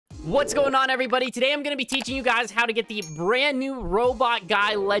What's going on, everybody? Today I'm going to be teaching you guys how to get the brand new robot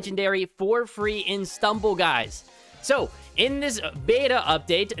guy legendary for free in Stumble, guys. So in this beta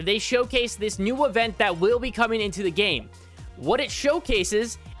update, they showcase this new event that will be coming into the game. What it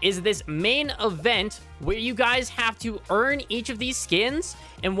showcases is this main event where you guys have to earn each of these skins,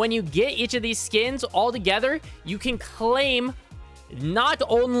 and when you get each of these skins all together, you can claim not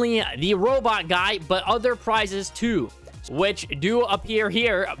only the robot guy but other prizes too, which do appear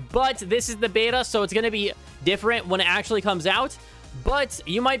here. But this is the beta, so it's going to be different when it actually comes out. But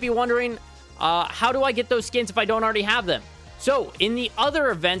you might be wondering, how do I get those skins if I don't already have them? So in the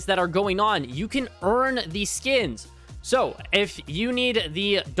other events that are going on, you can earn these skins. So if you need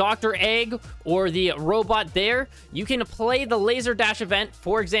the Dr. Egg or the robot there, you can play the laser dash event,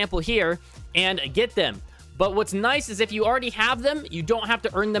 for example here, and get them. But what's nice is if you already have them, you don't have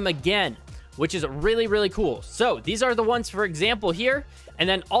to earn them again, which is really, really cool. So these are the ones, for example, here. And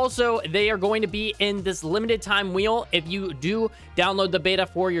then also they are going to be in this limited time wheel if you do download the beta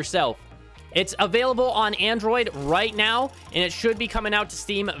for yourself. It's available on Android right now, and it should be coming out to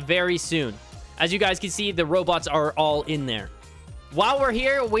Steam very soon. As you guys can see, the robots are all in there. While we're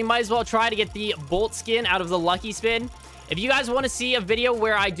here, we might as well try to get the Bolt skin out of the Lucky Spin. If you guys want to see a video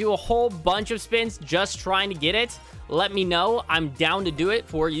where I do a whole bunch of spins just trying to get it, let me know. I'm down to do it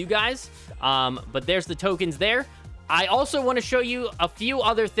for you guys. But there's the tokens there. I also want to show you a few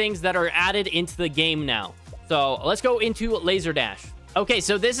other things that are added into the game now. So let's go into Laser Dash. Okay,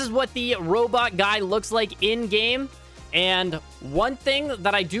 so this is what the robot guy looks like in game. And one thing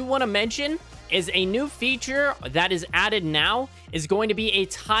that I do want to mention is a new feature that is added now is going to be a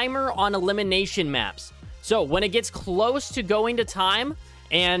timer on elimination maps. So when it gets close to going to time,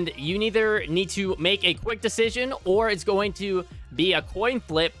 and you either need to make a quick decision or it's going to be a coin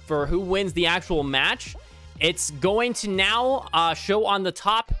flip for who wins the actual match, it's going to now show on the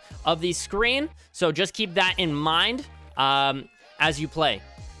top of the screen. So just keep that in mind as you play.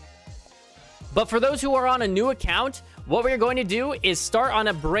 But for those who are on a new account, what we're going to do is start on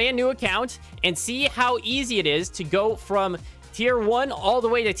a brand new account and see how easy it is to go from tier 1 all the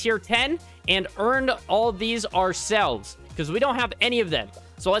way to tier 10 and earn all these ourselves, because we don't have any of them.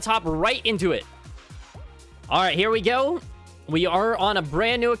 So let's hop right into it. All right, here we go. We are on a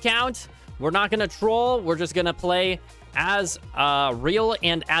brand new account. We're not going to troll. We're just going to play as real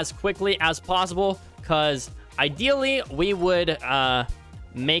and as quickly as possible, because ideally we would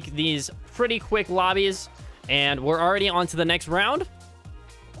make these pretty quick lobbies. And we're already on to the next round.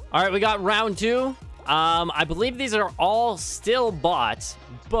 All right, we got round 2. I believe these are all still bots,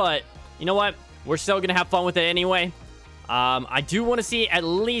 but you know what? We're still going to have fun with it anyway. I do want to see at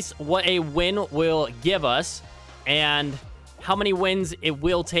least what a win will give us and how many wins it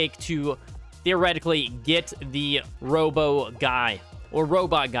will take to theoretically get the robo guy or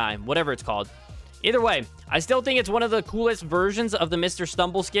robot guy, whatever it's called. Either way, I still think it's one of the coolest versions of the Mr.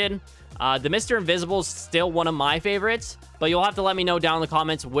 Stumble skin. The Mr. Invisible is still one of my favorites, but you'll have to let me know down in the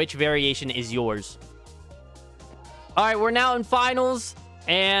comments which variation is yours. All right, we're now in finals,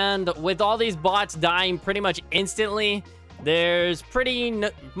 and with all these bots dying pretty much instantly, there's pretty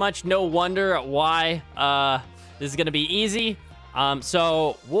much no wonder why this is going to be easy.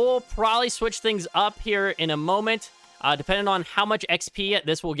 So we'll probably switch things up here in a moment, depending on how much XP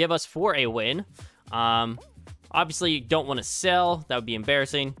this will give us for a win. Obviously, you don't want to sell. That would be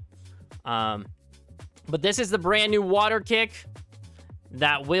embarrassing. But this is the brand new water kick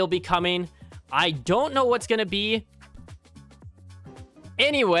that will be coming. I don't know what's going to be.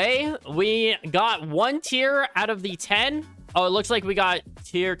 Anyway, we got 1 tier out of the 10. Oh, it looks like we got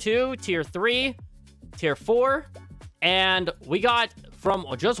tier 2, tier 3, tier 4. And we got from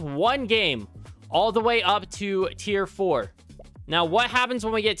just one game all the way up to tier 4. Now, what happens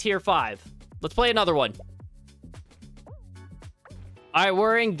when we get tier 5? Let's play another one. All right,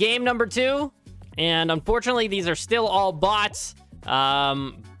 we're in game number 2. And unfortunately, these are still all bots.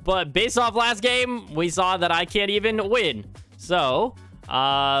 But based off last game, we saw that I can't even win. So,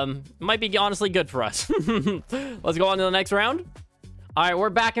 might be honestly good for us. Let's go on to the next round. All right, we're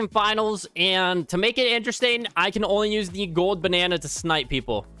back in finals. And to make it interesting, I can only use the gold banana to snipe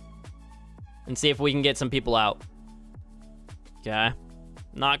people. And see if we can get some people out. Okay.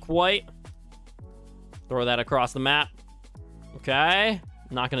 Not quite. Throw that across the map. Okay.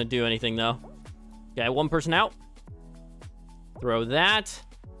 Not going to do anything, though. Okay, 1 person out. Throw that.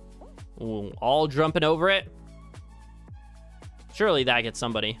 Ooh, all jumping over it. Surely that gets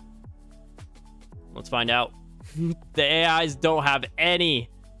somebody. Let's find out. The AIs don't have any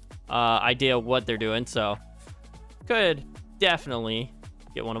idea what they're doing, so could definitely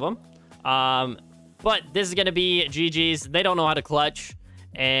get one of them. But this is going to be GG's. They don't know how to clutch.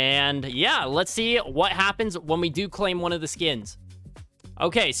 And yeah, let's see what happens when we do claim one of the skins.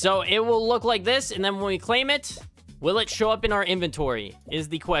 Okay, so it will look like this, and then when we claim it, will it show up in our inventory is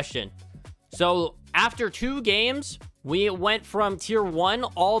the question. So after 2 games, we went from tier 1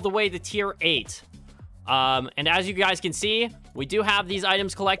 all the way to tier 8. And as you guys can see, we do have these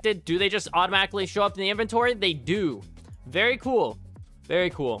items collected. Do they just automatically show up in the inventory? They do. Very cool. Very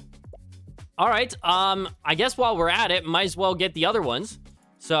cool. All right, I guess while we're at it, might as well get the other ones.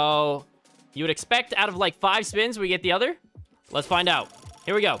 So you would expect out of like 5 spins, we get the other? Let's find out.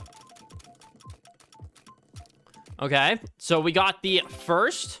 Here we go. Okay, so we got the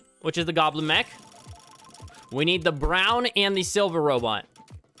first, which is the goblin mech. We need the brown and the silver robot.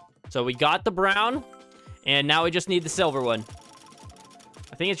 So we got the brown, and now we just need the silver one.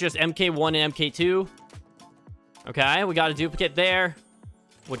 I think it's just MK1 and MK2. Okay, we got a duplicate there,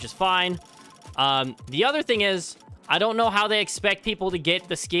 which is fine. The other thing is, I don't know how they expect people to get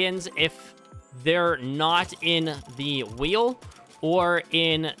the skins if they're not in the wheel or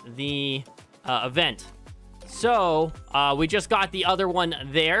in the event. So, we just got the other one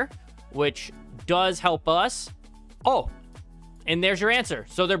there, which does help us. Oh, and there's your answer.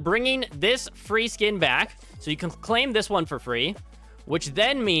 So they're bringing this free skin back, so you can claim this one for free, which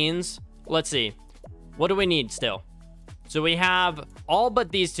then means, let's see, what do we need still? So we have all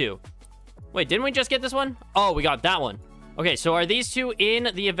but these 2. Wait, didn't we just get this one? Oh, we got that one. Okay, so are these 2 in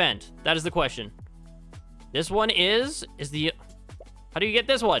the event? That is the question. This one is the... How do you get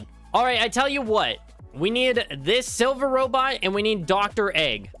this one? All right, I tell you what. We need this silver robot, and we need Dr.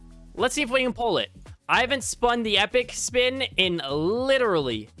 Egg. Let's see if we can pull it. I haven't spun the epic spin in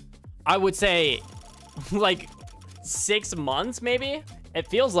literally, I would say, like 6 months, maybe? It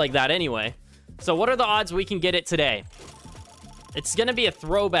feels like that anyway. So what are the odds we can get it today? It's gonna be a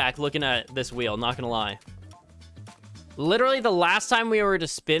throwback looking at this wheel, not gonna lie. Literally, the last time we were to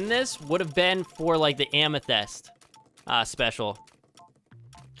spin this would have been for, like, the Amethyst special.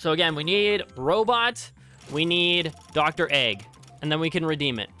 So again, we need Robot, we need Dr. Egg, and then we can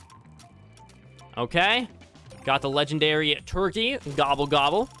redeem it. Okay. Got the legendary turkey, gobble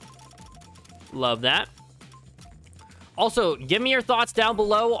gobble. Love that. Also, give me your thoughts down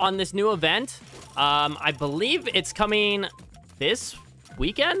below on this new event. I believe it's coming this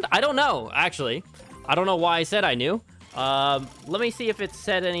weekend? I don't know, actually. I don't know why I said I knew. Let me see if it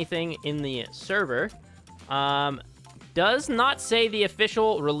said anything in the server. Does not say the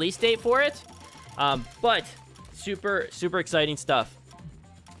official release date for it, but super exciting stuff.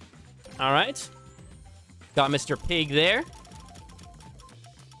 All right, got Mr. Pig there.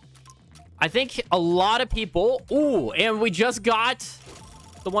 I think a lot of people... Ooh, and we just got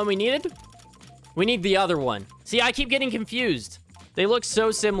the one we needed. We need the other one. See, I keep getting confused. They look so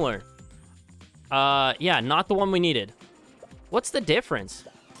similar. Yeah, not the one we needed. What's the difference?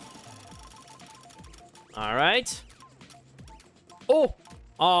 All right. Oh,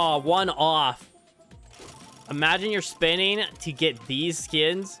 1 off. Imagine you're spinning to get these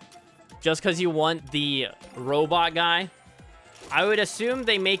skins just because you want the robot guy. I would assume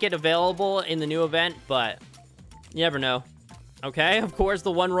they make it available in the new event, but you never know. Okay, of course,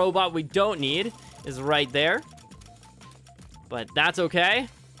 the one robot we don't need is right there. But that's okay,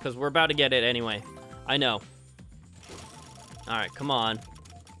 because we're about to get it anyway. I know. All right, come on.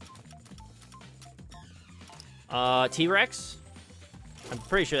 T-Rex? I'm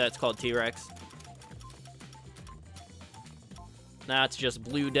pretty sure that's called T-Rex. That's just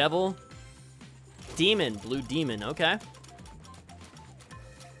Blue Devil. Demon, Blue Demon, okay.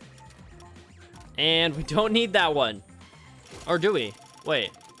 And we don't need that one. Or do we? Wait,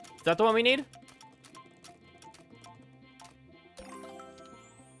 is that the one we need?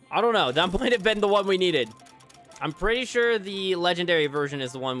 I don't know. That might have been the one we needed. I'm pretty sure the legendary version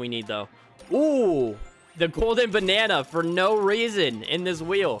is the one we need, though. Ooh, the golden banana for no reason in this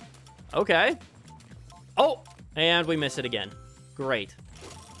wheel. Okay. Oh, and we miss it again. Great.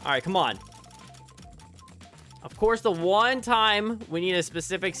 All right, come on. Of course, the one time we need a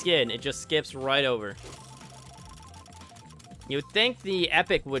specific skin, it just skips right over. You would think the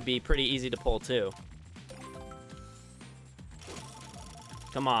epic would be pretty easy to pull, too.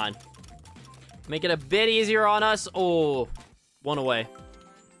 Come on. Make it a bit easier on us. Oh, 1 away.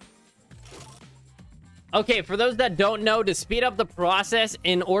 Okay, for those that don't know, to speed up the process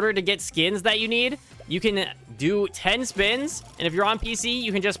in order to get skins that you need, you can do 10 spins. And if you're on PC,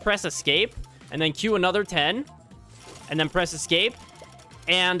 you can just press escape and then queue another 10 and then press escape.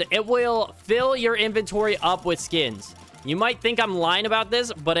 And it will fill your inventory up with skins. You might think I'm lying about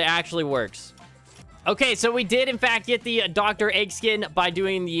this, but it actually works. Okay, so we did, in fact, get the Dr. Egg skin by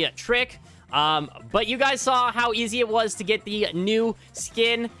doing the trick. But you guys saw how easy it was to get the new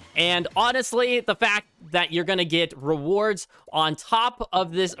skin, and honestly, the fact that you're gonna get rewards on top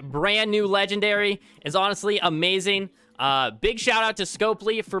of this brand new legendary is honestly amazing. Big shout out to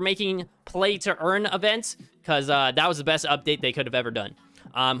Scopely for making play to earn events, because that was the best update they could have ever done.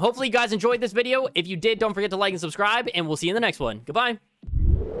 Hopefully you guys enjoyed this video. If you did, don't forget to like and subscribe, and we'll see you in the next one. Goodbye.